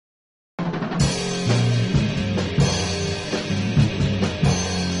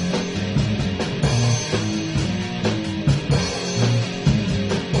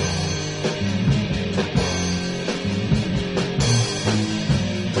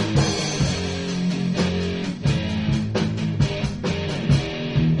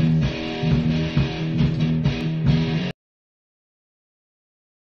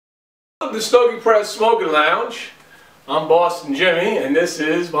Welcome to Stogie Press Smoking Lounge. I'm Boston Jimmy, and this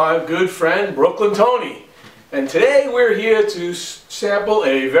is my good friend Brooklyn Tony. And today we're here to sample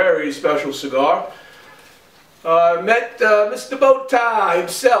a very special cigar. I met Mr. Bowtie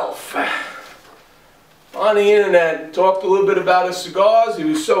himself on the internet and talked a little bit about his cigars. He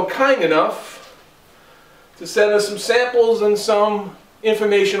was so kind enough to send us some samples and some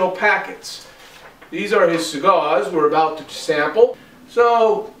informational packets. These are his cigars we're about to sample.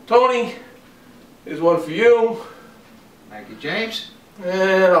 So, Tony, here's one for you. Thank you, James.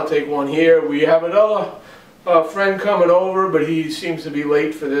 And I'll take one here. We have another friend coming over, but he seems to be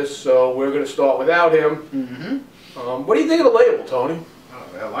late for this, so we're going to start without him. What do you think of the label, Tony? Oh,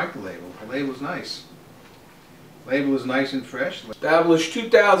 I like the label. The label's nice. The label is nice and fresh. Established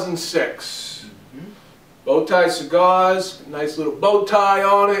 2006. Bowtie Cigars, nice little bow tie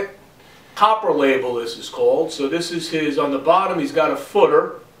on it. Copper label, this is called. So this is his, on the bottom he's got a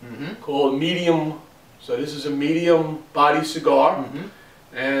footer called medium. So this is a medium body cigar.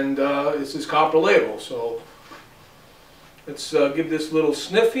 And it's his copper label. So let's give this a little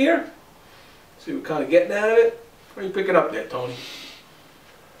sniff here. See what we're kind of getting out of it. What are you picking up there, Tony?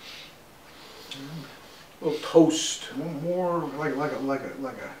 A little toast. More like a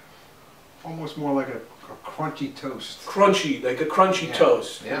almost more like a crunchy toast. Crunchy, like a crunchy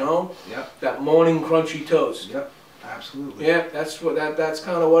toast, you know? Yep. That morning crunchy toast. Yep, absolutely. Yeah, that's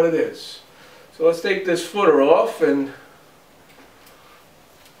kind of what it is. So let's take this footer off and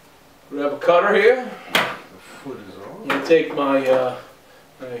grab a cutter here. The foot is off. I'm going to take my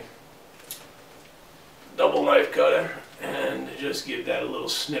double knife cutter and just give that a little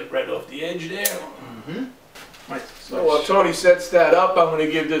snip right off the edge there. Right. So while Tony sets that up, I'm going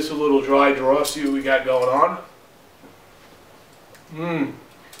to give this a little dry draw, see what we got going on.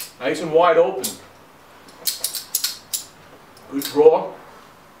 Nice and wide open. Good draw.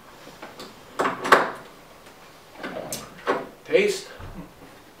 Taste.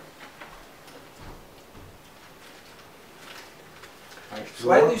 Nice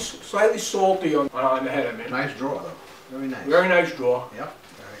Slightly salty on the head, I mean. Nice draw, though. Very nice. Very nice draw. Yep.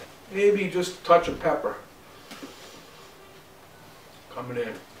 Maybe just a touch of pepper coming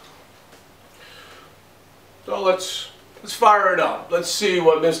in. So let's fire it up. Let's see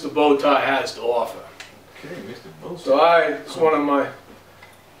what Mr. Bowtie has to offer. Okay, Mr. Bowtie. So it's one of my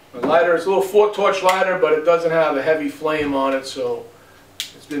lighter. It's a little 4-torch lighter, but it doesn't have a heavy flame on it, so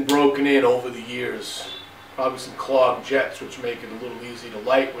it's been broken in over the years. Probably some clogged jets, which make it a little easy to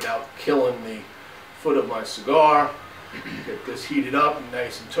light without killing the foot of my cigar. Get this heated up and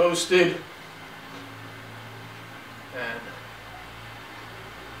nice and toasted. And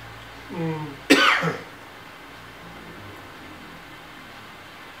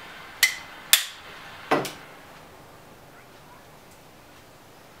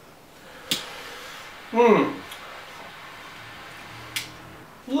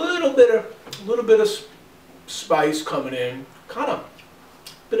little bit of spice coming in, kind of a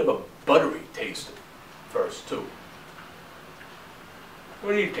bit of a buttery taste first too.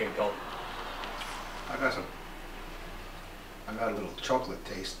 What do you think, Tom? I got a little chocolate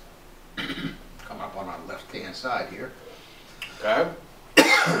taste coming up on our left-hand side here. Okay.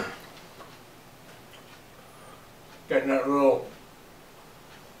 Getting that little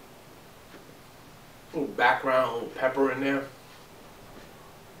background, a little pepper in there.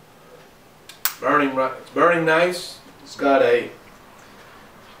 It's burning nice. It's got a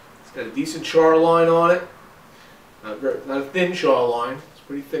decent char line on it. Not a thin char line. It's a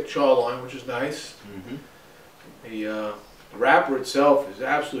pretty thick char line, which is nice. The wrapper itself is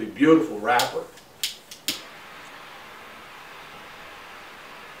absolutely beautiful wrapper.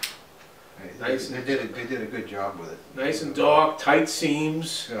 Nice. They did a good job with it. Nice and dark, tight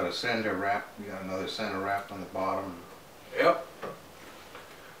seams. You got a center wrap. You got another center wrap on the bottom. Yep.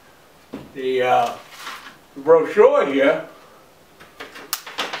 The brochure here,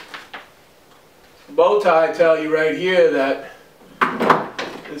 the bow tie, tell you right here that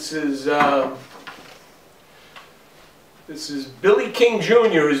this is Billy King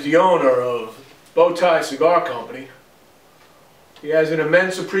Jr. is the owner of Bowtie Cigar Company. He has an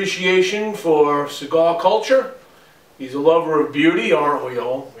immense appreciation for cigar culture. He's a lover of beauty, aren't we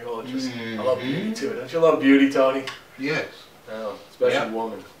all? We all just, I love beauty too. Don't you love beauty, Tony? Yes. Oh, especially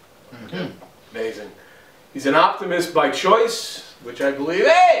woman. Amazing. He's an optimist by choice, which I believe.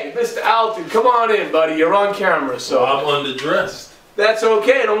 Hey, Mr. Alton, come on in, buddy. You're on camera, so. Well, I'm underdressed. That's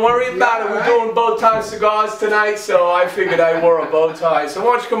okay. Don't worry about it. We're doing bow tie cigars tonight, so I figured I wore a bow tie. So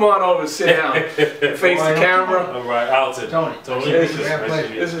why don't you come on over, sit down, and face the camera. All right, Alton. Tony. This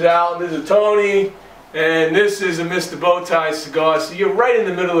is Alton. This is Tony. And this is a Mr. Bowtie cigar. So you're right in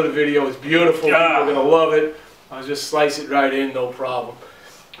the middle of the video. It's beautiful. People are going to love it. I'll just slice it right in, no problem.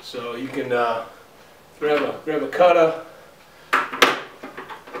 So you can grab a cutter.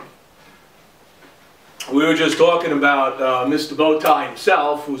 We were just talking about Mr. Bowtie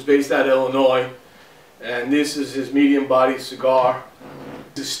himself, who's based out of Illinois. And this is his medium-bodied cigar.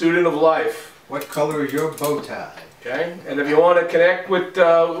 He's a student of life. What color is your bow tie? Okay, and if you want to connect with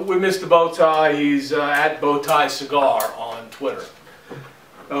Mr. Bowtie, he's at Bowtie Cigar on Twitter.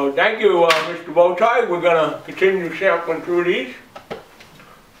 So thank you, Mr. Bowtie. We're going to continue sampling through these.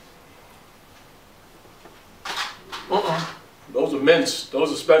 Those are mints.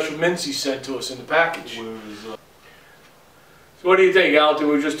 Those are special mints he sent to us in the package. So what do you think, Alton?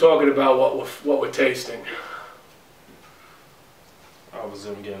 We were just talking about what we're tasting. I was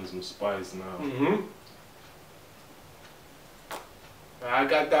getting some spice now. Mm-hmm. I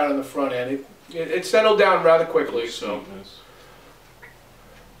got that on the front end. It settled down rather quickly. So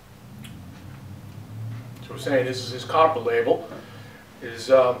we're saying this is his copper label.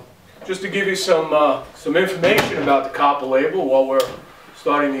 Just to give you some information about the copper label while we're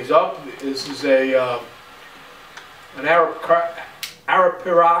starting these up. This is an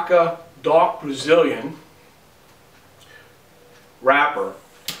Arapiraca Dark Brazilian wrapper.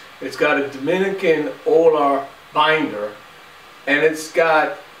 It's got a Dominican Olar binder, and it's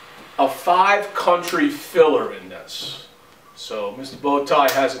got a 5-country filler in this. So Mr.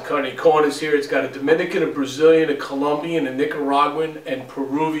 Bowtie hasn't cut any corners here. It's got a Dominican, a Brazilian, a Colombian, a Nicaraguan, and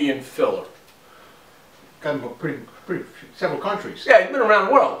Peruvian filler. Got pretty several countries. Yeah, he's been around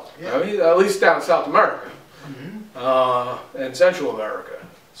the world. Yeah. I mean, at least down South America. Mm-hmm. And Central America.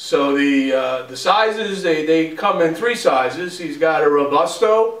 So the sizes, they come in 3 sizes. He's got a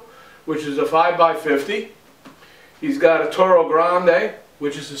Robusto, which is a 5x50. He's got a Toro Grande,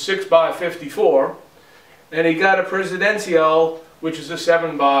 which is a 6x54. And he got a Presidencial, which is a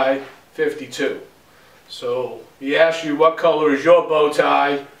 7x52. So he asked you what color is your bow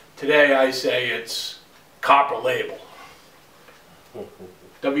tie. Today I say it's copper label.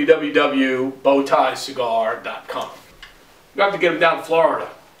 www.bowtiecigar.com. You have to get him down to Florida.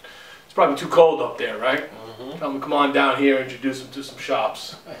 It's probably too cold up there, right? Tell him to come on down here and introduce him to some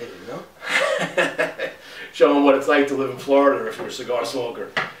shops. There you go. Show him what it's like to live in Florida if you're a cigar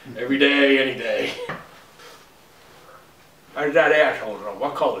smoker. Every day, any day. How's that ash holding on?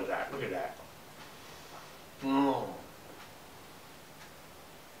 What color is that? Look at that.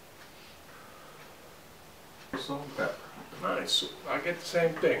 Salt and pepper. Nice. I get the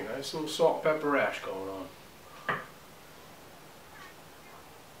same thing. Nice little salt and pepper ash going on.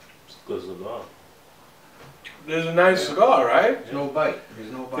 It's a good cigar. There's a nice cigar, right? There's no bite.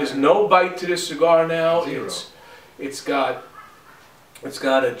 There's no bite. There's no bite to this cigar now. Zero. It's got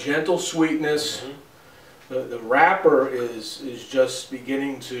a gentle sweetness. The wrapper is just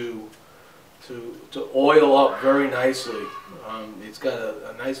beginning to oil up very nicely. It's got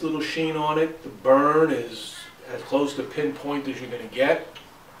a nice little sheen on it. The burn is as close to pinpoint as you're going to get.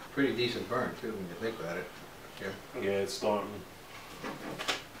 Pretty decent burn too when you think about it. Yeah, it's starting.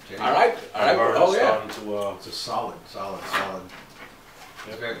 All right. Oh yeah. It's a solid.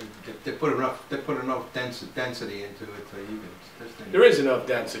 They put enough density into it so you can. There is enough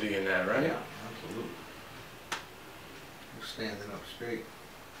density in that, right? Yeah, absolutely. You're standing up straight.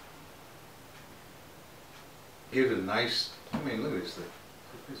 Gives it a nice. I mean, look at this thing.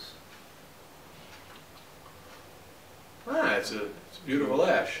 It's a beautiful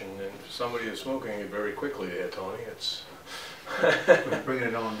ash, and for somebody who's smoking it very quickly there, Tony, it's... We're bringing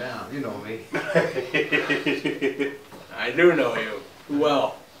it on down, you know me. I do know you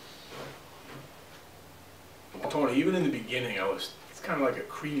well. Tony, even in the beginning, it's kind of like a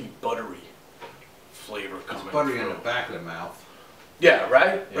creamy, buttery flavor coming. It's buttery through. in the back of the mouth. Yeah,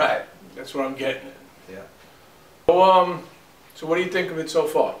 right? Yeah. Right. That's what I'm getting at. Yeah. So what do you think of it so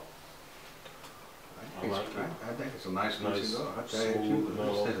far? I think it's a nice cigar. I tell you, smooth,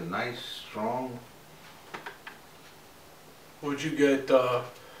 this is a nice, strong. Would you get?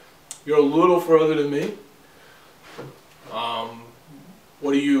 You're a little further than me.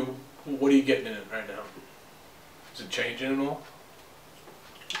 What are you getting in it right now? Is it changing at all?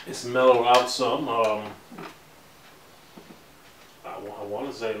 It's mellowed out some. I want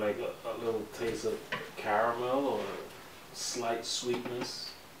to say like a little taste of caramel or slight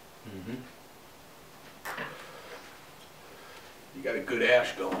sweetness. You got a good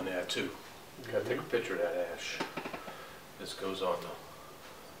ash going there too. You gotta take a picture of that ash. This goes on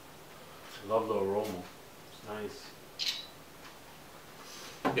though. Love the aroma. It's nice.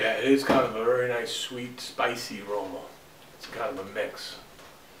 Yeah, it is kind of a very nice, sweet, spicy aroma. It's kind of a mix.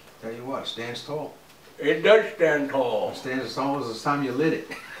 Tell you what, it stands tall. It does stand tall. It stands as tall as the time you lit it.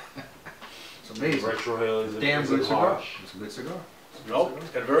 It's amazing. Retrohale is Damn is good it cigar. harsh? It's a good cigar. Nope, it's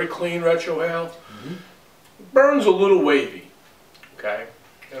got a very clean retrohale. Mhm. Burns a little wavy, okay?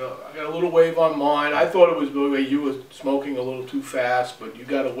 You know, I got a little wave on mine. I thought it was the way you were smoking a little too fast, but you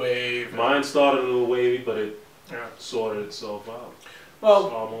got a wave. Mine started a little wavy, but it Yeah. sorted itself out. Well,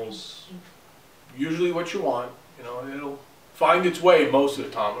 It's almost. usually what you want, you know, it'll find its way most of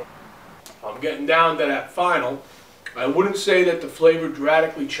the time. I'm getting down to that final. I wouldn't say that the flavor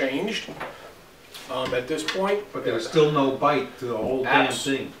radically changed at this point. But there's still no bite to the whole damn Abs-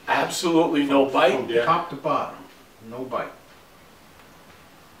 thing. Absolutely no bite. From yeah. Top to bottom, no bite.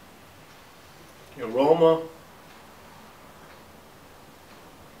 The aroma,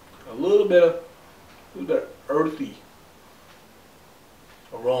 a little bit earthy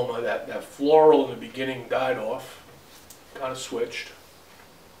aroma. That floral in the beginning died off, kind of switched.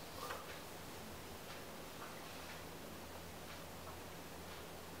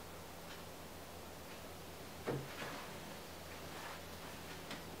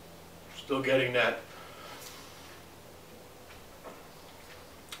 Still getting that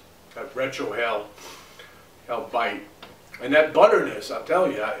retrohale bite, and that butterness. I'll tell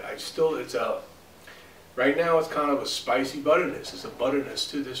you, I still, it's a, right now it's kind of a spicy butterness. It's a butterness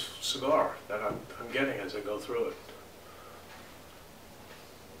to this cigar that I'm getting as I go through it.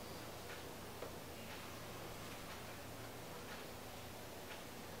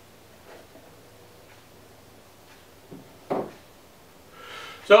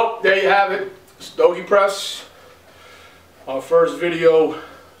 So there you have it, Stogie Press, our first video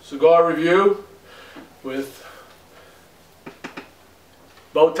cigar review with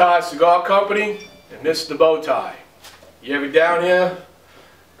Bowtie Cigar Company, and this is the Bowtie. You ever down here,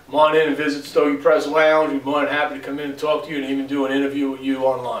 come on in and visit Stogie Press Lounge. We'd be more than happy to come in and talk to you and even do an interview with you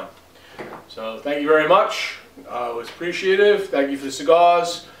online. So thank you very much. It was appreciative. Thank you for the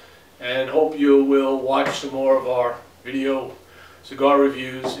cigars, and hope you will watch some more of our video cigar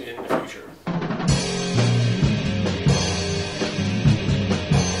reviews in the future.